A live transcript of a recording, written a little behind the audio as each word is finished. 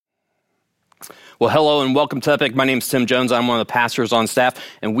Well, hello and welcome to Epic. My name is Tim Jones. I'm one of the pastors on staff,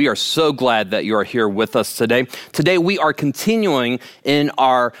 and we are so glad that you are here with us today. Today, we are continuing in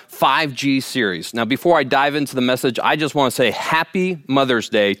our 5G series. Now, before I dive into the message, I just want to say Happy Mother's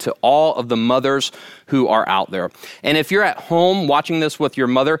Day to all of the mothers who are out there. And if you're at home watching this with your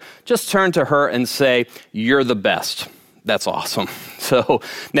mother, just turn to her and say, "You're the best." That's awesome. So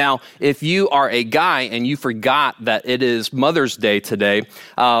now, if you are a guy and you forgot that it is Mother's Day today,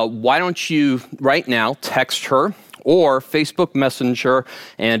 why don't you right now text her or Facebook Messenger,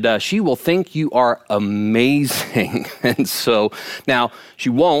 and she will think you are amazing. And so now she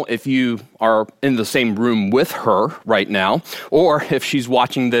won't if you are in the same room with her right now, or if she's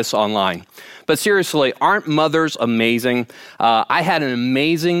watching this online. But seriously, aren't mothers amazing? I had an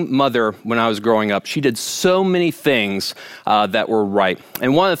amazing mother when I was growing up. She did so many things that were right.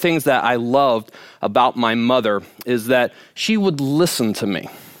 And one of the things that I loved about my mother is that she would listen to me.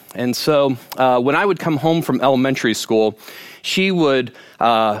 And so when I would come home from elementary school,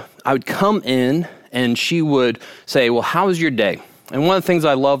 I would come in and she would say, "Well, how was your day?" And one of the things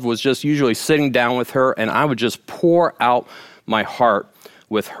I loved was just usually sitting down with her, and I would just pour out my heart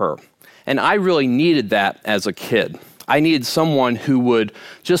with her. And I really needed that as a kid. I needed someone who would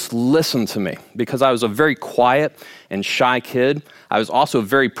just listen to me because I was a very quiet and shy kid. I was also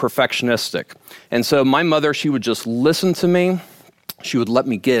very perfectionistic. And so my mother, she would just listen to me. She would let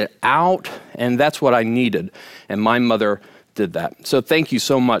me get it out, and that's what I needed. And my mother did that. So thank you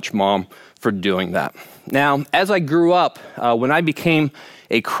so much, Mom, for doing that. Now, as I grew up, when I became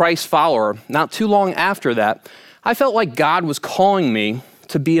a Christ follower, not too long after that, I felt like God was calling me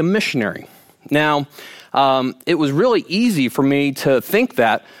to be a missionary. Now, it was really easy for me to think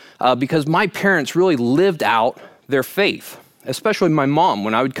that because my parents really lived out their faith, especially my mom.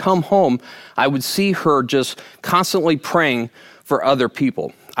 When I would come home, I would see her just constantly praying for other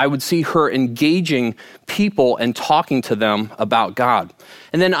people. I would see her engaging people and talking to them about God.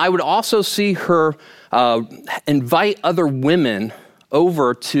 And then I would also see her invite other women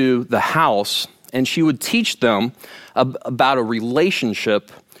over to the house, and she would teach them about a relationship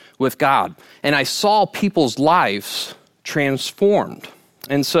with God. And I saw people's lives transformed.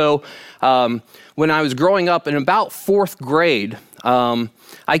 And so when I was growing up in about fourth grade,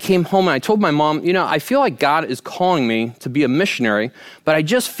 I came home and I told my mom, I feel like God is calling me to be a missionary, but I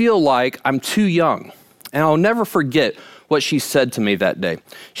just feel like I'm too young. And I'll never forget what she said to me that day.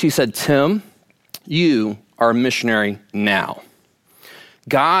 She said, "Tim, you are a missionary now.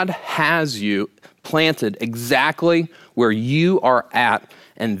 God has you planted exactly where you are at,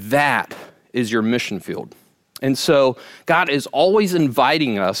 and that is your mission field." And so God is always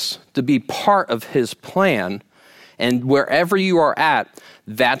inviting us to be part of his plan, and wherever you are at,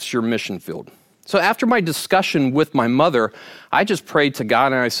 that's your mission field. So after my discussion with my mother, I just prayed to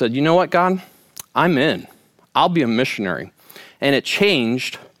God and I said, "You know what, God? I'm in. I'll be a missionary." And it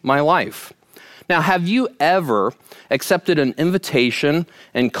changed my life. Now, have you ever accepted an invitation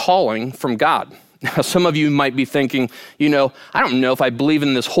and calling from God? Now, some of you might be thinking, I don't know if I believe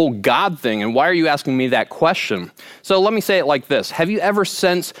in this whole God thing, and why are you asking me that question? So let me say it like this. Have you ever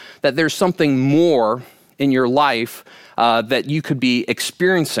sensed that there's something more in your life that you could be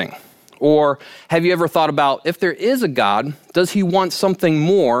experiencing? Or have you ever thought about, if there is a God, does he want something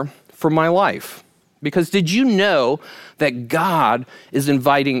more for my life? Because did you know that God is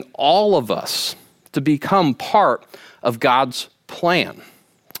inviting all of us to become part of God's plan?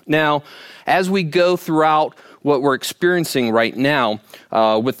 Now, as we go throughout what we're experiencing right now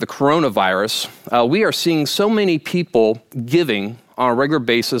with the coronavirus, we are seeing so many people giving on a regular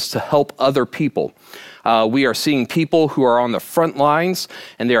basis to help other people. We are seeing people who are on the front lines,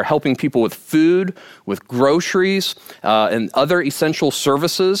 and they are helping people with food, with groceries, and other essential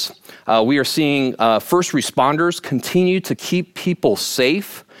services. We are seeing first responders continue to keep people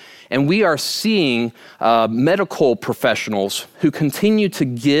safe. And we are seeing medical professionals who continue to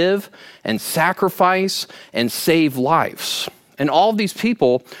give and sacrifice and save lives. And all of these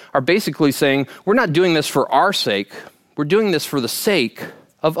people are basically saying, we're not doing this for our sake, we're doing this for the sake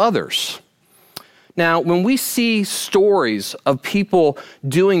of others. Now, when we see stories of people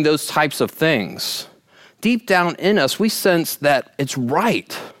doing those types of things, deep down in us, we sense that it's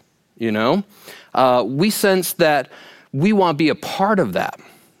right, We sense that we want to be a part of that.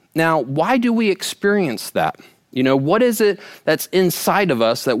 Now, why do we experience that? What is it that's inside of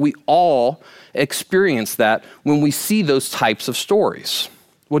us that we all experience that when we see those types of stories?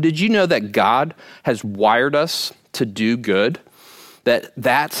 Well, did you know that God has wired us to do good?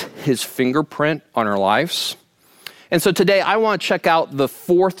 That's his fingerprint on our lives? And so today I want to check out the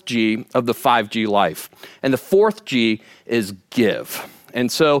fourth G of the 5G life. And the fourth G is give.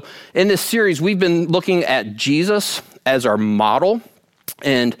 And so in this series, we've been looking at Jesus as our model.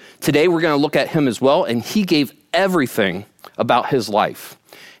 And today we're going to look at him as well. And he gave everything about his life.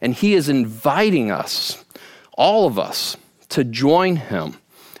 And he is inviting us, all of us, to join him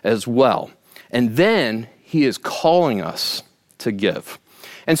as well. And then he is calling us to give.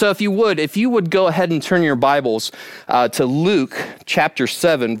 And so if you would go ahead and turn your Bibles to Luke chapter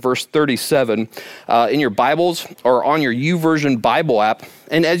 7, verse 37 in your Bibles or on your YouVersion Bible app.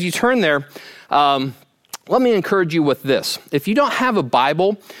 And as you turn there, let me encourage you with this. If you don't have a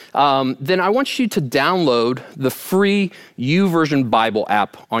Bible, then I want you to download the free YouVersion Bible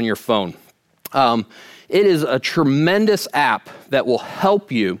app on your phone. It is a tremendous app that will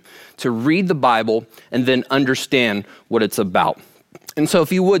help you to read the Bible and then understand what it's about. And so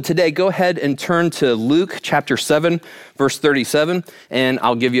if you would today, go ahead and turn to Luke chapter 7, verse 37, and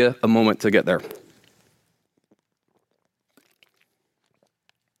I'll give you a moment to get there.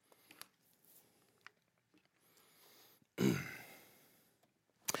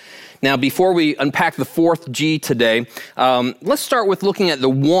 Now, before we unpack the fourth G today, let's start with looking at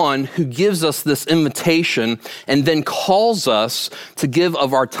the one who gives us this invitation and then calls us to give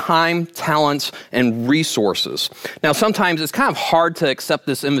of our time, talents, and resources. Now, sometimes it's kind of hard to accept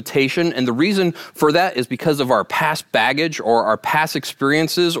this invitation, and the reason for that is because of our past baggage or our past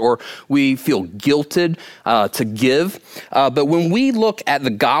experiences, or we feel guilted to give. But when we look at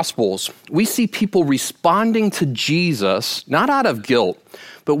the Gospels, we see people responding to Jesus, not out of guilt,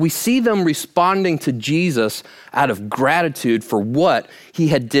 but we see them responding to Jesus out of gratitude for what he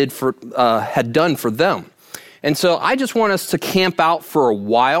had done for them. And so I just want us to camp out for a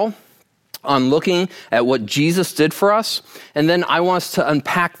while on looking at what Jesus did for us. And then I want us to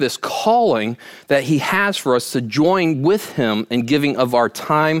unpack this calling that he has for us to join with him in giving of our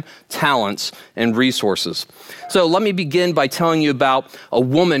time, talents, and resources. So let me begin by telling you about a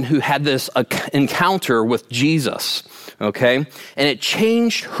woman who had this encounter with Jesus. Okay? And it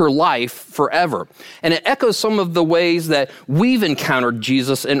changed her life forever. And it echoes some of the ways that we've encountered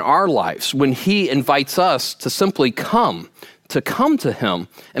Jesus in our lives when he invites us to simply come to him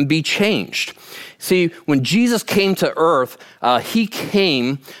and be changed. See, when Jesus came to earth, he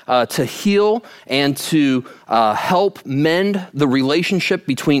came to heal and to help mend the relationship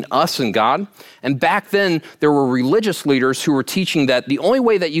between us and God. And back then, there were religious leaders who were teaching that the only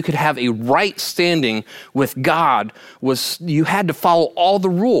way that you could have a right standing with God was you had to follow all the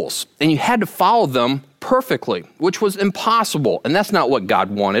rules, and you had to follow them perfectly, which was impossible, and that's not what God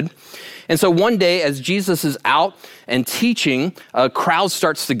wanted. And so one day, as Jesus is out and teaching, a crowd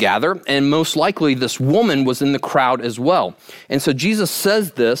starts to gather, and most likely this woman was in the crowd as well. And so Jesus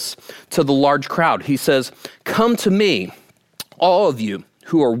says this to the large crowd. He says, "Come to me, all of you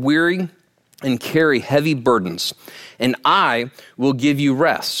who are weary and carry heavy burdens, and I will give you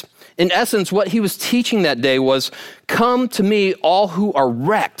rest." In essence, what he was teaching that day was, come to me, all who are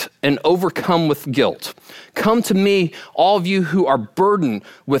wrecked and overcome with guilt. Come to me, all of you who are burdened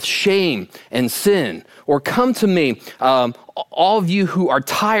with shame and sin. Or come to me, all of you who are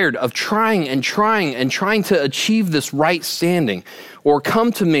tired of trying to achieve this right standing. Or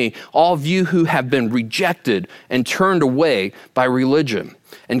come to me, all of you who have been rejected and turned away by religion.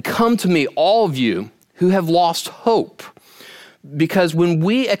 And come to me, all of you who have lost hope. Because when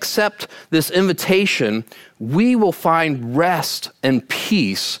we accept this invitation, we will find rest and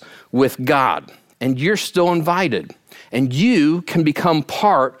peace with God. And you're still invited. And you can become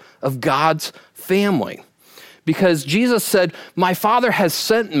part of God's family. Because Jesus said, my Father has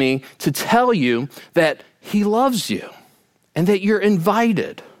sent me to tell you that he loves you and that you're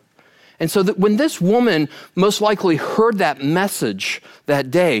invited. And so that when this woman most likely heard that message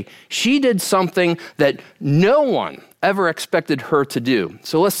that day, she did something that no one ever expected her to do.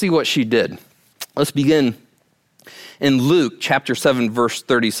 So let's see what she did. Let's begin in Luke chapter 7, verse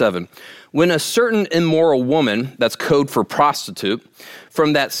 37. When a certain immoral woman, that's code for prostitute,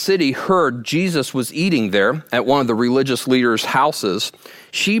 from that city heard Jesus was eating there at one of the religious leaders' houses,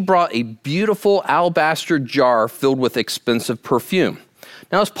 she brought a beautiful alabaster jar filled with expensive perfume.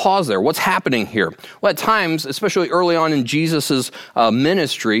 Now let's pause there. What's happening here? Well, at times, especially early on in Jesus'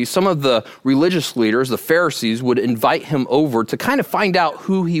 ministry, some of the religious leaders, the Pharisees, would invite him over to kind of find out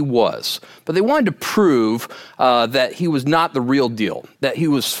who he was. But they wanted to prove that he was not the real deal, that he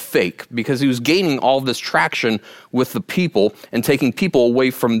was fake, because he was gaining all this traction with the people and taking people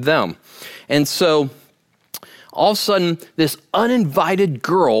away from them. And so all of a sudden, this uninvited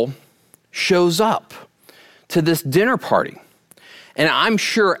girl shows up to this dinner party. And I'm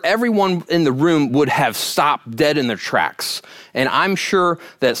sure everyone in the room would have stopped dead in their tracks. And I'm sure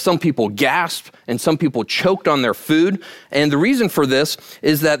that some people gasped and some people choked on their food. And the reason for this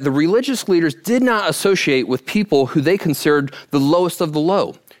is that the religious leaders did not associate with people who they considered the lowest of the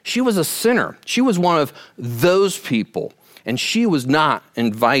low. She was a sinner. She was one of those people, and she was not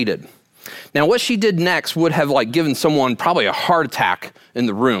invited. Now, what she did next would have given someone probably a heart attack in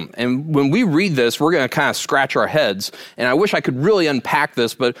the room. And when we read this, we're going to kind of scratch our heads. And I wish I could really unpack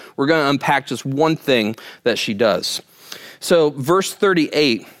this, but we're going to unpack just one thing that she does. So verse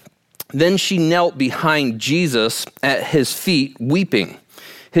 38, then she knelt behind Jesus at his feet, weeping.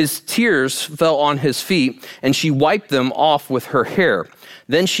 His tears fell on his feet, and she wiped them off with her hair.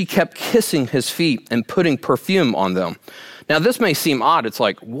 Then she kept kissing his feet and putting perfume on them. Now, this may seem odd. It's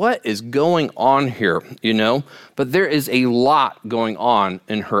like, what is going on here, But there is a lot going on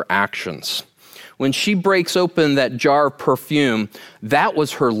in her actions. When she breaks open that jar of perfume, that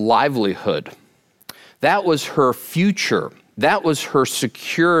was her livelihood. That was her future. That was her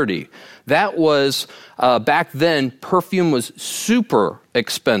security. That was, back then, perfume was super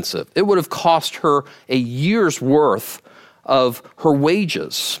expensive. It would have cost her a year's worth of her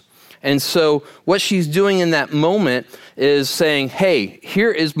wages. And so what she's doing in that moment is saying, hey,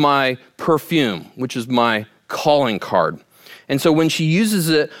 here is my perfume, which is my calling card. And so when she uses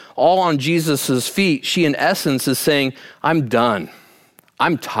it all on Jesus' feet, she in essence is saying, I'm done.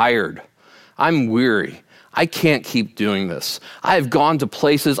 I'm tired. I'm weary. I can't keep doing this. I have gone to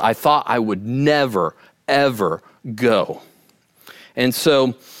places I thought I would never, ever go. And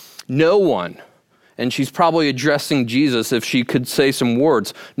so no one, and she's probably addressing Jesus if she could say some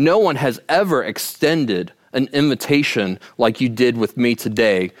words, no one has ever extended an invitation like you did with me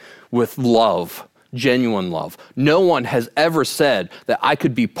today with love, genuine love. No one has ever said that I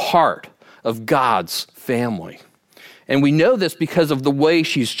could be part of God's family. And we know this because of the way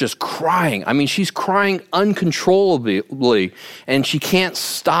she's just crying. I mean, she's crying uncontrollably, and she can't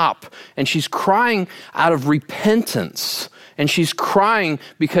stop. And she's crying out of repentance. And she's crying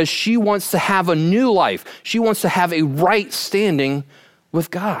because she wants to have a new life. She wants to have a right standing with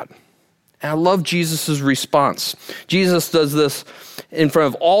God. And I love Jesus' response. Jesus does this in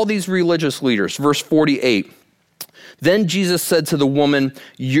front of all these religious leaders. Verse 48. Then Jesus said to the woman,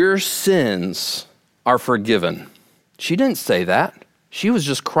 your sins are forgiven. She didn't say that. She was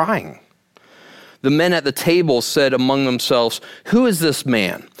just crying. The men at the table said among themselves, who is this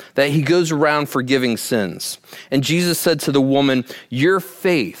man that he goes around forgiving sins? And Jesus said to the woman, your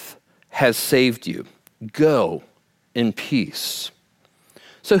faith has saved you. Go in peace.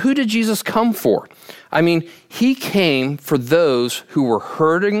 So who did Jesus come for? I mean, he came for those who were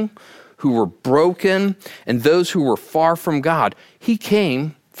hurting, who were broken, and those who were far from God. He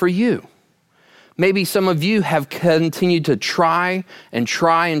came for you. Maybe some of you have continued to try,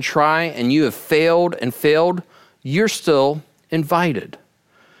 and you have failed and failed. You're still invited.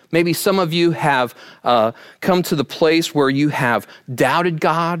 Maybe some of you have come to the place where you have doubted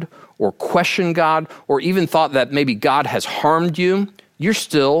God or questioned God or even thought that maybe God has harmed you. You're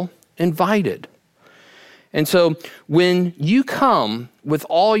still invited. And so when you come with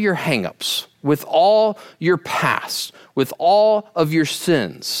all your hangups, with all your past, with all of your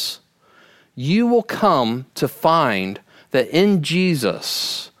sins, you will come to find that in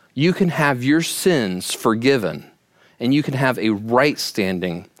Jesus, you can have your sins forgiven and you can have a right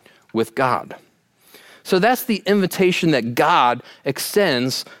standing with God. So that's the invitation that God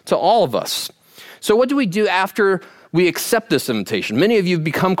extends to all of us. So what do we do after we accept this invitation? Many of you have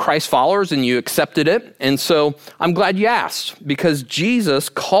become Christ followers and you accepted it. And so I'm glad you asked, because Jesus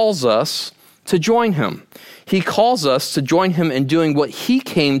calls us to join him. He calls us to join him in doing what he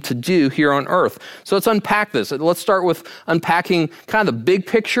came to do here on earth. So let's unpack this. Let's start with unpacking kind of the big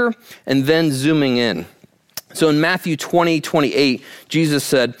picture and then zooming in. So in Matthew 20:28, Jesus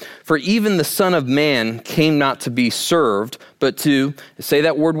said, for even the Son of Man came not to be served, but to, say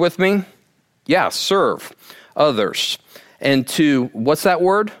that word with me? Yeah, serve others. And to, what's that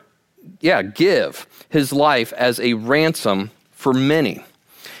word? Yeah, give his life as a ransom for many.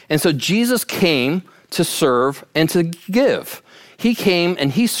 And so Jesus came to serve and to give. He came and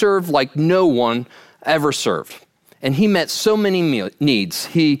he served like no one ever served. And he met so many needs.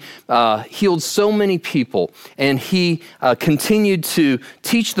 He healed so many people. And he continued to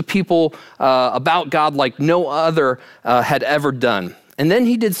teach the people about God like no other had ever done. And then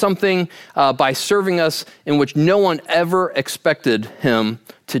he did something by serving us in which no one ever expected him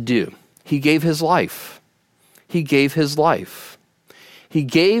to do. He gave his life. He gave his life. He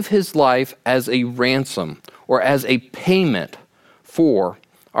gave his life as a ransom or as a payment for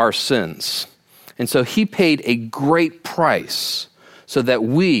our sins. And so he paid a great price so that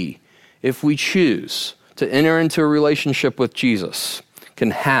we, if we choose to enter into a relationship with Jesus,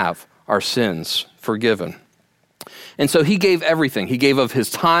 can have our sins forgiven. And so he gave everything. He gave of his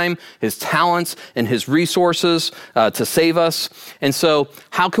time, his talents, and his resources to save us. And so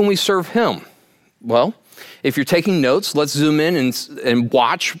how can we serve him? Well, if you're taking notes, let's zoom in and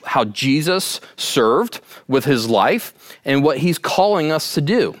watch how Jesus served with his life and what he's calling us to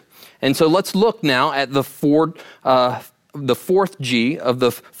do. And so let's look now at the fourth G of the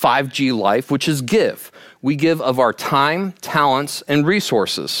 5G life, which is give. We give of our time, talents, and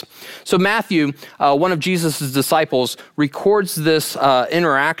resources. So Matthew, one of Jesus' disciples, records this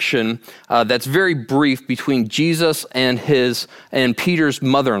interaction that's very brief between Jesus and Peter's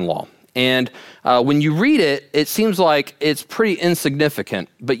mother-in-law. And when you read it, it seems like it's pretty insignificant,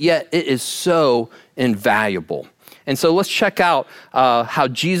 but yet it is so invaluable. And so let's check out how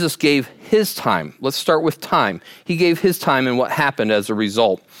Jesus gave his time. Let's start with time. He gave his time and what happened as a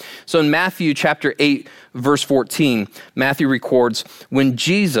result. So in Matthew chapter 8, verse 14, Matthew records, when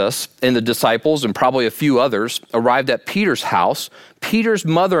Jesus and the disciples, and probably a few others, arrived at Peter's house, Peter's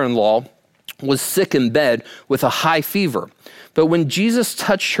mother-in-law was sick in bed with a high fever. But when Jesus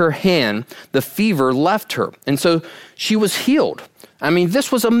touched her hand, the fever left her. And so she was healed. I mean,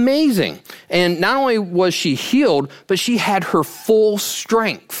 this was amazing. And not only was she healed, but she had her full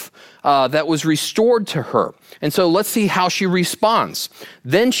strength that was restored to her. And so let's see how she responds.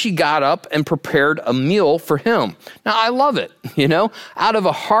 Then she got up and prepared a meal for him. Now, I love it, Out of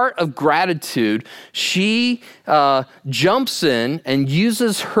a heart of gratitude, she jumps in and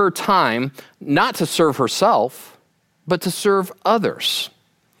uses her time not to serve herself, but to serve others.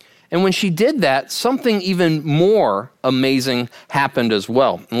 And when she did that, something even more amazing happened as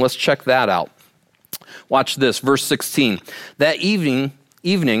well. And let's check that out. Watch this, verse 16. That evening,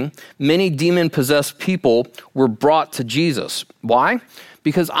 many demon-possessed people were brought to Jesus. Why?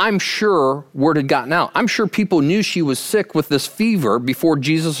 Because I'm sure word had gotten out. I'm sure people knew she was sick with this fever before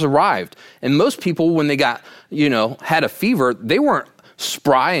Jesus arrived. And most people, when they got, had a fever, they weren't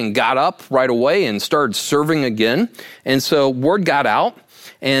spry and got up right away and started serving again. And so word got out.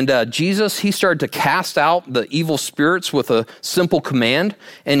 And Jesus, he started to cast out the evil spirits with a simple command.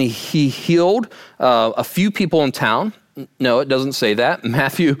 And he healed a few people in town. No, it doesn't say that.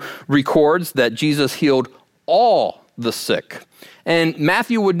 Matthew records that Jesus healed all the sick. And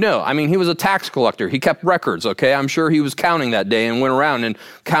Matthew would know. I mean, he was a tax collector. He kept records, okay? I'm sure he was counting that day and went around and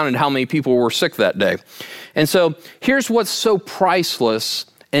counted how many people were sick that day. And so here's what's so priceless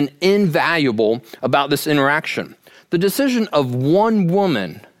and invaluable about this interaction. The decision of one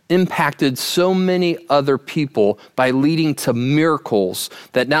woman impacted so many other people by leading to miracles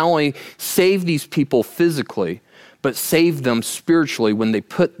that not only saved these people physically, but saved them spiritually when they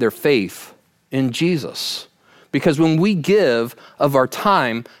put their faith in Jesus. Because when we give of our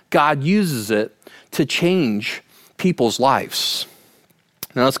time, God uses it to change people's lives.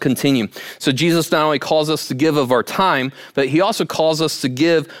 Now let's continue. So Jesus not only calls us to give of our time, but he also calls us to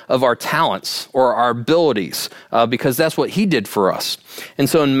give of our talents or our abilities, because that's what he did for us. And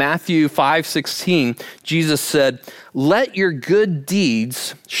so in Matthew 5:16, Jesus said, "Let your good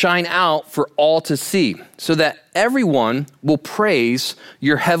deeds shine out for all to see, so that everyone will praise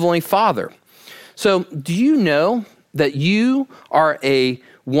your heavenly Father." So do you know that you are a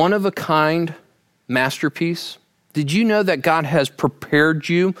one-of-a-kind masterpiece? Did you know that God has prepared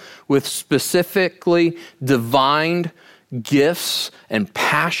you with specifically divine gifts and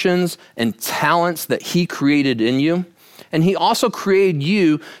passions and talents that he created in you? And he also created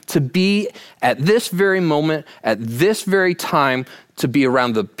you to be at this very moment, at this very time, to be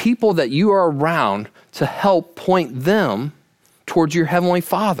around the people that you are around to help point them towards your heavenly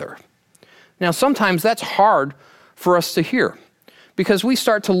Father. Now, sometimes that's hard for us to hear because we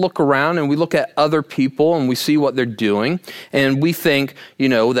start to look around and we look at other people and we see what they're doing and we think,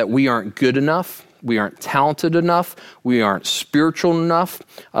 that we aren't good enough, we aren't talented enough, we aren't spiritual enough,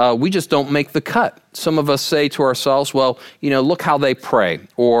 we just don't make the cut. Some of us say to ourselves, well, look how they pray,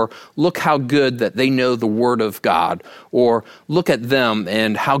 or look how good that they know the Word of God, or look at them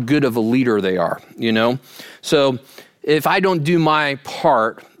and how good of a leader they are, So if I don't do my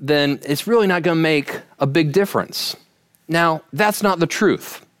part, then it's really not going to make a big difference. Now, that's not the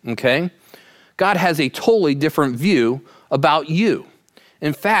truth, okay? God has a totally different view about you.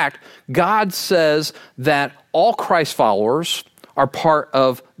 In fact, God says that all Christ followers are part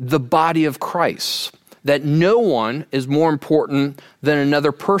of the body of Christ, that no one is more important than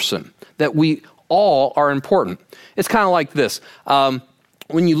another person, that we all are important. It's kind of like this.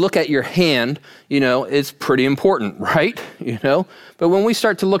 when you look at your hand, it's pretty important, right? But when we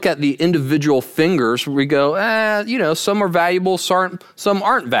start to look at the individual fingers, we go, some are valuable, some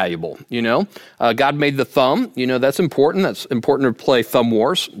aren't valuable, God made the thumb, that's important. That's important to play thumb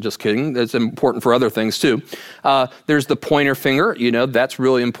wars. Just kidding. That's important for other things too. There's the pointer finger, that's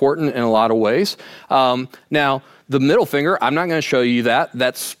really important in a lot of ways. Now, the middle finger, I'm not going to show you that.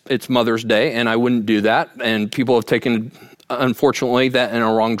 It's Mother's Day, and I wouldn't do that. And people have taken, unfortunately, that in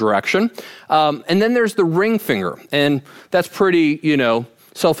a wrong direction. And then there's the ring finger, and that's pretty,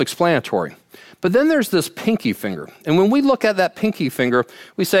 self-explanatory. But then there's this pinky finger. And when we look at that pinky finger,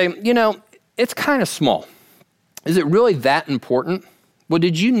 we say, it's kind of small. Is it really that important? Well,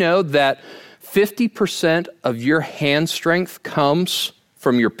 did you know that 50% of your hand strength comes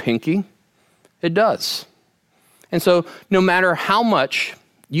from your pinky? It does. And so no matter how much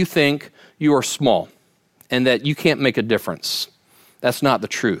you think you are small and that you can't make a difference, that's not the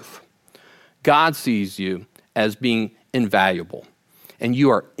truth. God sees you as being invaluable, and you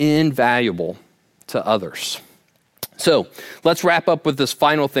are invaluable to others. So let's wrap up with this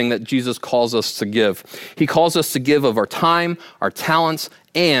final thing that Jesus calls us to give. He calls us to give of our time, our talents,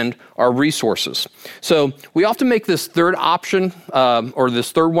 and our resources. So we often make this third option, or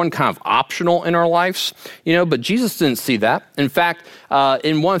this third one kind of optional in our lives, but Jesus didn't see that. In fact,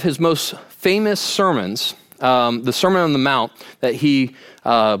 in one of his most famous sermons, the Sermon on the Mount that he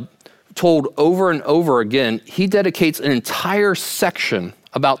told over and over again, he dedicates an entire section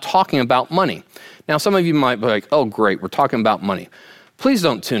about talking about money. Now, some of you might be like, oh, great, we're talking about money. Please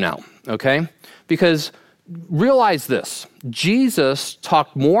don't tune out, okay? Because realize this, Jesus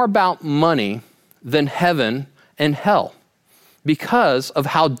talked more about money than heaven and hell because of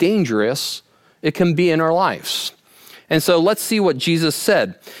how dangerous it can be in our lives. And so let's see what Jesus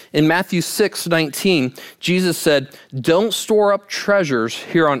said. In Matthew 6:19, Jesus said, don't store up treasures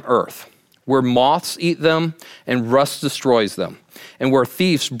here on earth, where moths eat them and rust destroys them, and where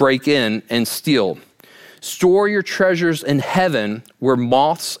thieves break in and steal. Store your treasures in heaven where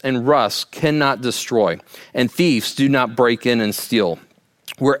moths and rust cannot destroy, and thieves do not break in and steal.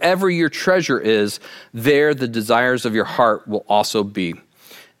 Wherever your treasure is, there the desires of your heart will also be.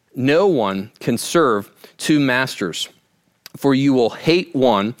 No one can serve two masters, for you will hate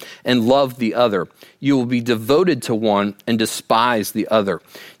one and love the other. You will be devoted to one and despise the other.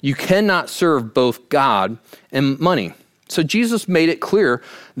 You cannot serve both God and money. So Jesus made it clear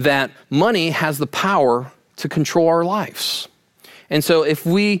that money has the power to control our lives. And so if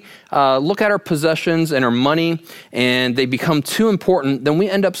we look at our possessions and our money and they become too important, then we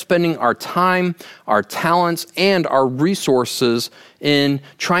end up spending our time, our talents, and our resources in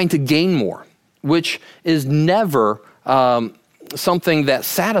trying to gain more, which is never something that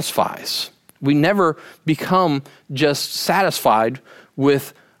satisfies. We never become just satisfied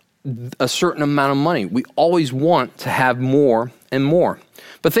with a certain amount of money. We always want to have more and more.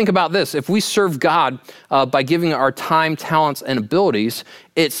 But think about this. If we serve God by giving our time, talents, and abilities,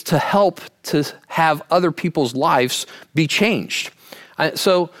 it's to help to have other people's lives be changed.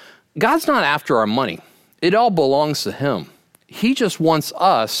 So God's not after our money. It all belongs to him. He just wants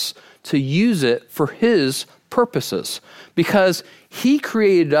us to use it for his purposes because he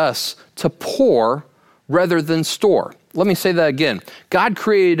created us to pour rather than store. Let me say that again. God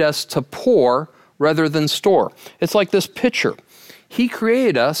created us to pour rather than store. It's like this pitcher. He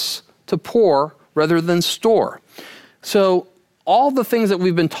created us to pour rather than store. So all the things that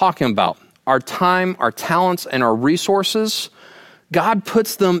we've been talking about, our time, our talents, and our resources, God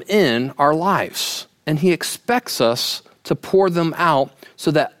puts them in our lives, and he expects us to pour them out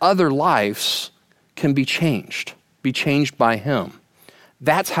so that other lives can be changed by him.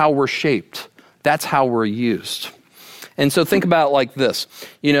 That's how we're shaped. That's how we're used. And so think about it like this.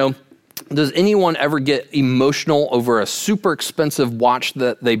 Does anyone ever get emotional over a super expensive watch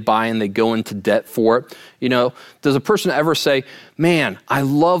that they buy and they go into debt for it? Does a person ever say, man, I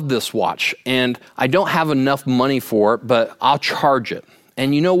love this watch and I don't have enough money for it, but I'll charge it.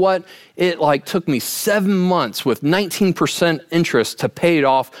 And you know what? It took me 7 months with 19% interest to pay it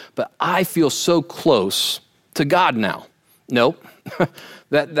off, but I feel so close to God now. Nope.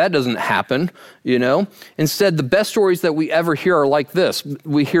 That doesn't happen, Instead, the best stories that we ever hear are like this.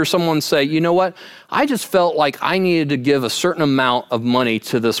 We hear someone say, you know what? I just felt like I needed to give a certain amount of money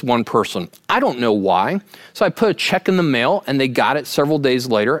to this one person. I don't know why. So I put a check in the mail and they got it several days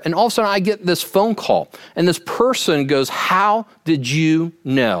later. And all of a sudden I get this phone call and this person goes, how did you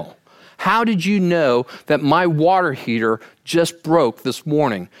know? How did you know that my water heater just broke this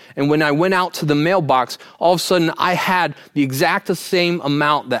morning. And when I went out to the mailbox, all of a sudden I had the exact same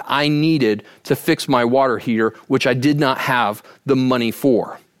amount that I needed to fix my water heater, which I did not have the money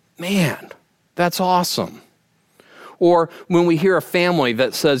for. Man, that's awesome. Or when we hear a family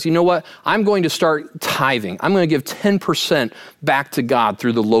that says, you know what, I'm going to start tithing. I'm going to give 10% back to God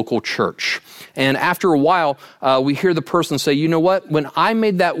through the local church. And after a while, we hear the person say, you know what, when I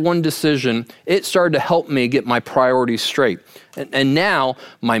made that one decision, it started to help me get my priorities straight. And now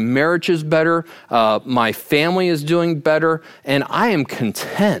my marriage is better, my family is doing better, and I am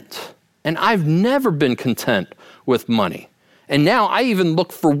content. And I've never been content with money. And now I even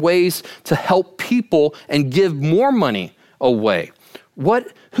look for ways to help people and give more money away.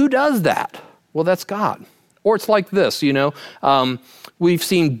 Who does that? Well, that's God. Or it's like this, we've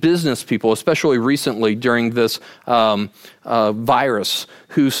seen business people, especially recently during this virus,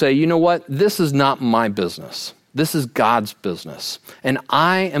 who say, you know what, this is not my business. This is God's business. And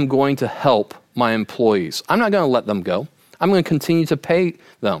I am going to help my employees. I'm not going to let them go. I'm going to continue to pay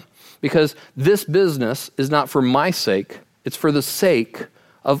them because this business is not for my sake. It's for the sake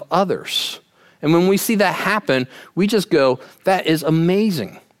of others. And when we see that happen, we just go, that is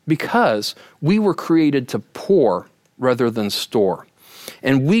amazing, because we were created to pour rather than store.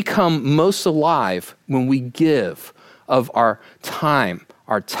 And we come most alive when we give of our time,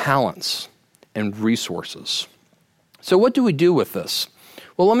 our talents, and resources. So what do we do with this?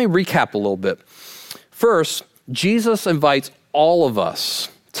 Well, let me recap a little bit. First, Jesus invites all of us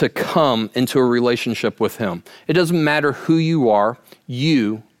to come into a relationship with him. It doesn't matter who you are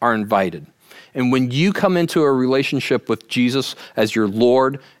invited. And when you come into a relationship with Jesus as your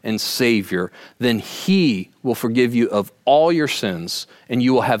Lord and Savior, then he will forgive you of all your sins and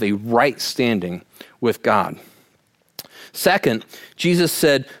you will have a right standing with God. Second, Jesus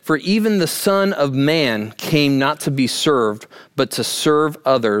said, for even the Son of Man came not to be served, but to serve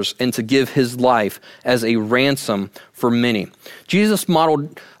others and to give his life as a ransom for many. Jesus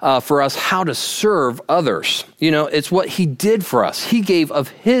modeled for us how to serve others. It's what he did for us. He gave of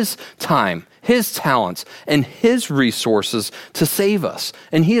his time, his talents, and his resources to save us.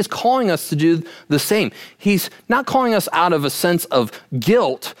 And he is calling us to do the same. He's not calling us out of a sense of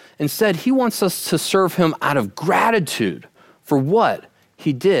guilt. Instead, he wants us to serve him out of gratitude for what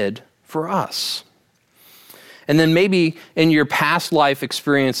he did for us. And then maybe in your past life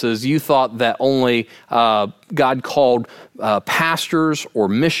experiences, you thought that only God called pastors or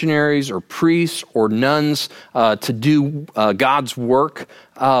missionaries or priests or nuns to do God's work,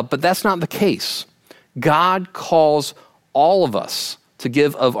 but that's not the case. God calls all of us to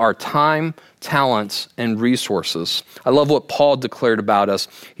give of our time, talents, and resources. I love what Paul declared about us.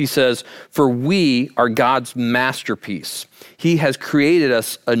 He says, for we are God's masterpiece. He has created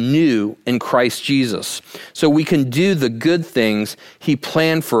us anew in Christ Jesus, so we can do the good things he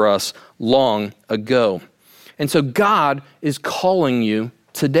planned for us long ago. And so God is calling you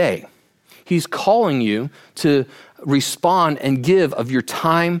today. He's calling you to respond and give of your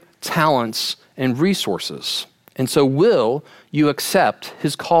time, talents, and resources. And so will you accept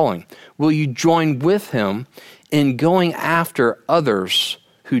his calling? Will you join with him in going after others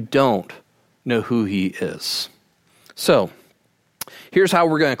who don't know who he is? So, here's how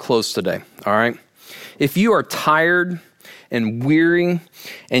we're going to close today, all right? If you are tired and weary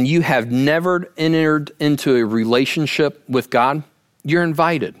and you have never entered into a relationship with God, you're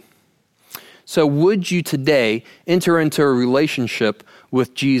invited. So would you today enter into a relationship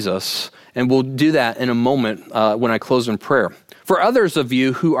with Jesus? And we'll do that in a moment when I close in prayer. For others of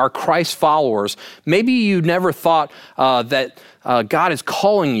you who are Christ followers, maybe you never thought that God is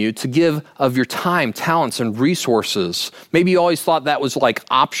calling you to give of your time, talents, and resources. Maybe you always thought that was like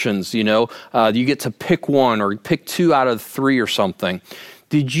options, you get to pick one or pick two out of three or something.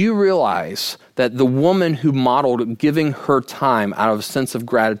 Did you realize that the woman who modeled giving her time out of a sense of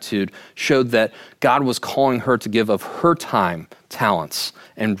gratitude showed that God was calling her to give of her time, talents,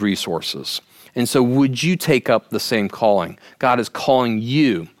 and resources? And so would you take up the same calling? God is calling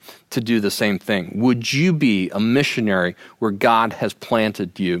you to do the same thing. Would you be a missionary where God has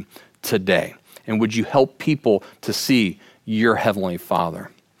planted you today? And would you help people to see your Heavenly Father?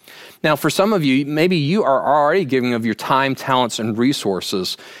 Now, for some of you, maybe you are already giving of your time, talents, and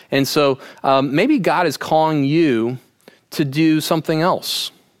resources. And so maybe God is calling you to do something else.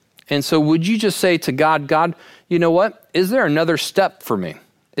 And so would you just say to God, God, you know what? Is there another step for me?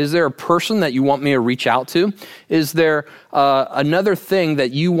 Is there a person that you want me to reach out to? Is there another thing that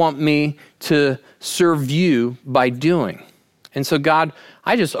you want me to serve you by doing? And so God,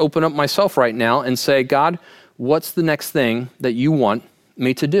 I just open up myself right now and say, God, what's the next thing that you want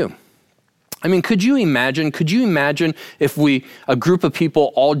me to do? I mean, could you imagine if a group of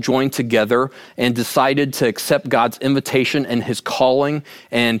people all joined together and decided to accept God's invitation and his calling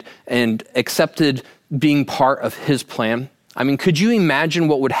and accepted being part of his plan? I mean, could you imagine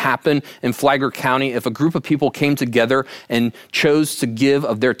what would happen in Flagler County if a group of people came together and chose to give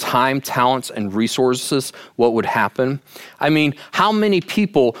of their time, talents, and resources? What would happen? I mean, how many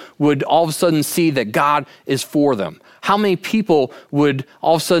people would all of a sudden see that God is for them? How many people would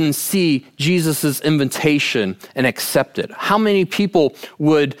all of a sudden see Jesus' invitation and accept it? How many people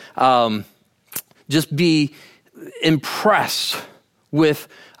would just be impressed with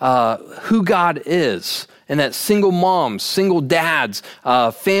who God is, and that single moms, single dads,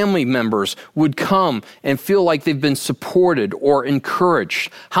 family members would come and feel like they've been supported or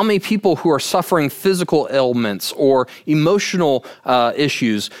encouraged? How many people who are suffering physical ailments or emotional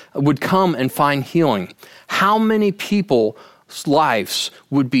issues would come and find healing? How many people's lives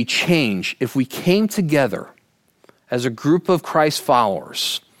would be changed if we came together as a group of Christ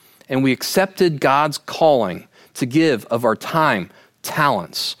followers and we accepted God's calling to give of our time,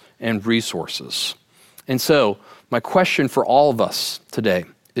 talents, and resources? And so, my question for all of us today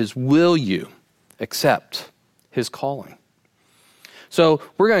is, will you accept his calling? So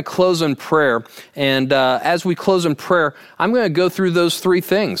we're going to close in prayer, and as we close in prayer, I'm going to go through those three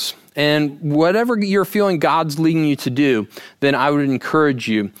things. And whatever you're feeling God's leading you to do, then I would encourage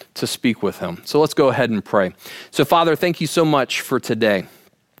you to speak with him. So let's go ahead and pray. So Father, thank you so much for today,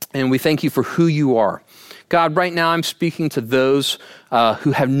 and we thank you for who you are. God, right now I'm speaking to those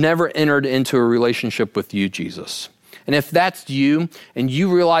who have never entered into a relationship with you, Jesus. And if that's you, and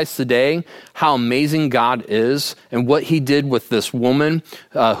you realize today how amazing God is and what he did with this woman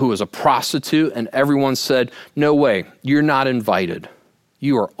who was a prostitute, and everyone said, no way, you're not invited.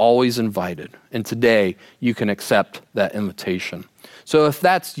 You are always invited. And today you can accept that invitation. So if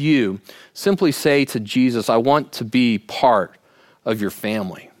that's you, simply say to Jesus, I want to be part of your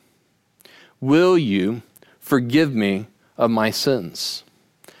family. Will you forgive me of my sins?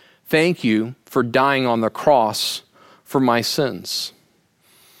 Thank you for dying on the cross for my sins.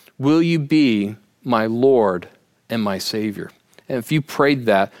 Will you be my Lord and my Savior? And if you prayed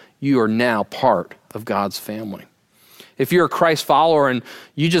that, you are now part of God's family. If you're a Christ follower and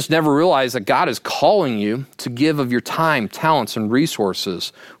you just never realized that God is calling you to give of your time, talents, and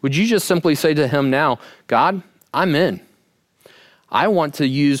resources, would you just simply say to him now, God, I'm in. I want to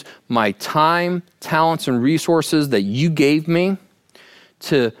use my time, talents, and resources that you gave me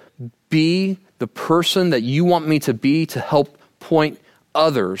to be the person that you want me to be to help point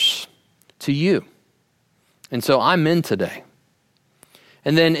others to you. And so I'm in today.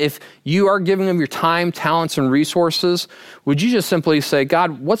 And then if you are giving them your time, talents, and resources, would you just simply say,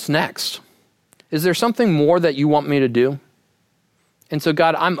 God, what's next? Is there something more that you want me to do? And so,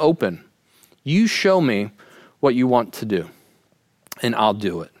 God, I'm open. You show me what you want to do, and I'll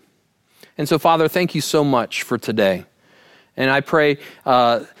do it. And so, Father, thank you so much for today. And I pray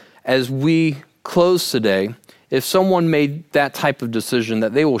as we close today, if someone made that type of decision,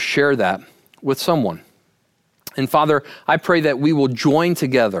 that they will share that with someone. And Father, I pray that we will join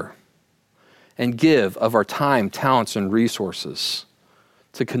together and give of our time, talents, and resources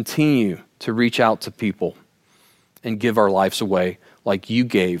to continue to reach out to people and give our lives away like you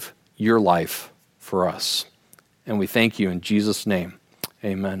gave your life for us. And we thank you in Jesus' name.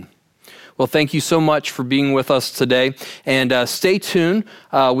 Amen. Well, thank you so much for being with us today. And stay tuned.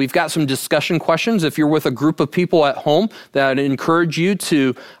 We've got some discussion questions. If you're with a group of people at home, that I'd encourage you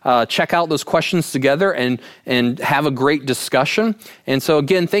to check out those questions together and have a great discussion. And so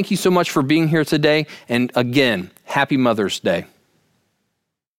again, thank you so much for being here today. And again, happy Mother's Day.